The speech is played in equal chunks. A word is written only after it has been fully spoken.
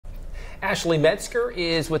Ashley Metzger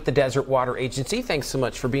is with the Desert Water Agency. Thanks so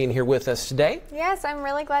much for being here with us today. Yes, I'm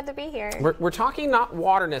really glad to be here. We're talking not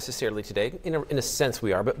water necessarily today, in a sense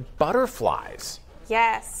we are, but butterflies.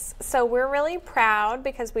 Yes, so we're really proud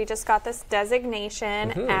because we just got this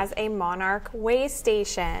designation as a Monarch Way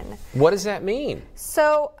Station. What does that mean?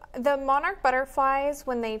 So the monarch butterflies,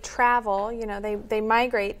 when they travel, you know, they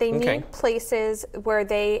migrate, they need places where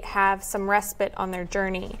they have some respite on their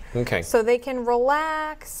journey. Okay. So they can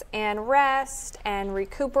relax and rest and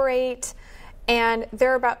recuperate. And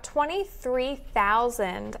there are about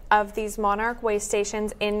 23,000 of these Monarch Way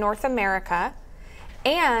Stations in North America.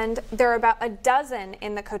 And there are about a dozen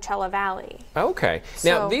in the Coachella Valley. Okay.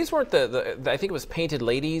 Now, these weren't the I think it was painted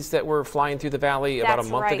ladies that were flying through the valley about a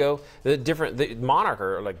month ago. The Monarch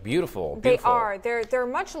are like beautiful. They are. They're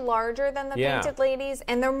much larger than the painted ladies,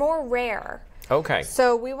 and they're more rare. Okay.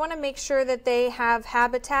 So we want to make sure that they have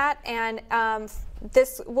habitat, and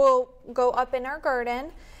this will go up in our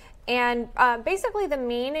garden. And basically the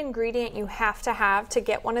main ingredient you have to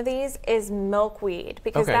get one of these is milkweed,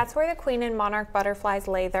 because that's where the queen and monarch butterflies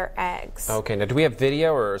lay their eggs. Okay, now do we have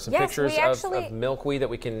video or some pictures of milkweed that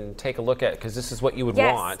we can take a look at? Because this is what you would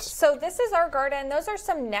want. So this is our garden. Those are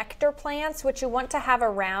some nectar plants which you want to have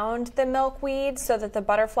around the milkweed so that the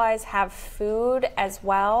butterflies have food as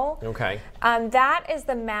well. Okay. That is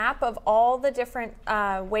the map of all the different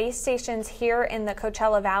way stations here in the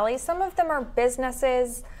Coachella Valley. Some of them are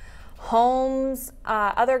businesses, homes,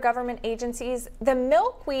 other government agencies. The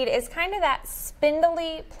milkweed is kind of that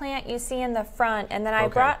spindly plant you see in the front, and then I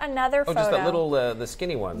brought another photo. Just that little, the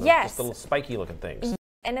skinny one. Yes. Just the little spiky looking things.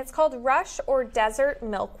 And it's called rush or desert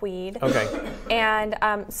milkweed. Okay. And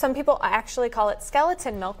some people actually call it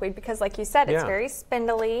skeleton milkweed because, like you said, it's very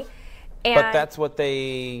spindly. And but that's what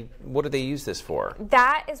what do they use this for?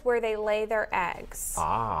 That is where they lay their eggs.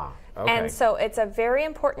 Ah, okay. And so it's a very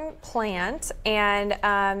important plant, and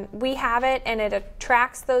we have it, and it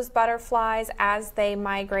attracts those butterflies as they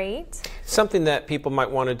migrate. Something that people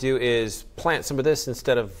might want to do is plant some of this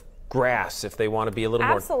instead of grass if they want to be a little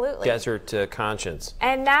more desert conscious.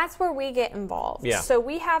 And that's where we get involved. Yeah. So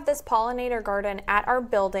we have this pollinator garden at our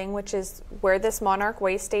building, which is where this Monarch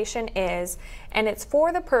Way Station is, and it's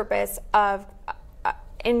for the purpose of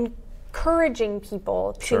encouraging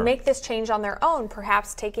people to make this change on their own,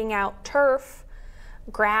 perhaps taking out turf,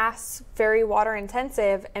 grass, very water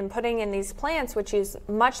intensive, and putting in these plants which use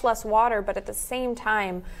much less water but at the same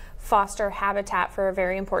time foster habitat for a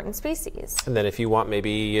very important species. And then if you want,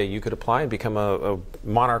 maybe you could apply and become a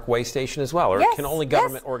Monarch Way Station as well, or can only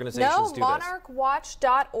government organizations do this?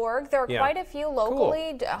 monarchwatch.org. There are quite a few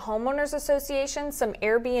locally, homeowners associations, some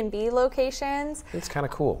Airbnb locations. It's kind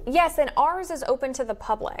of cool. Yes, and ours is open to the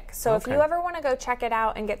public. So if you ever want to go check it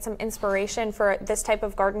out and get some inspiration for this type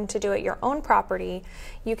of garden to do at your own property,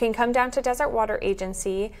 you can come down to Desert Water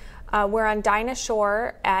Agency. We're on Dinah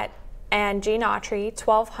Shore and Gene Autry,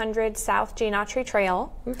 1200 South Gene Autry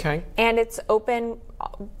Trail. Okay. And it's open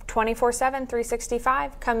 24/7,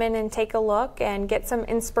 365. Come in and take a look and get some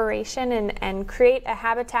inspiration and create a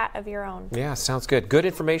habitat of your own. Yeah, sounds good. Good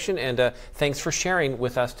information, and thanks for sharing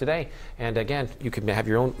with us today. And again, you can have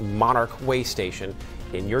your own Monarch Way Station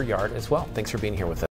in your yard as well. Thanks for being here with us.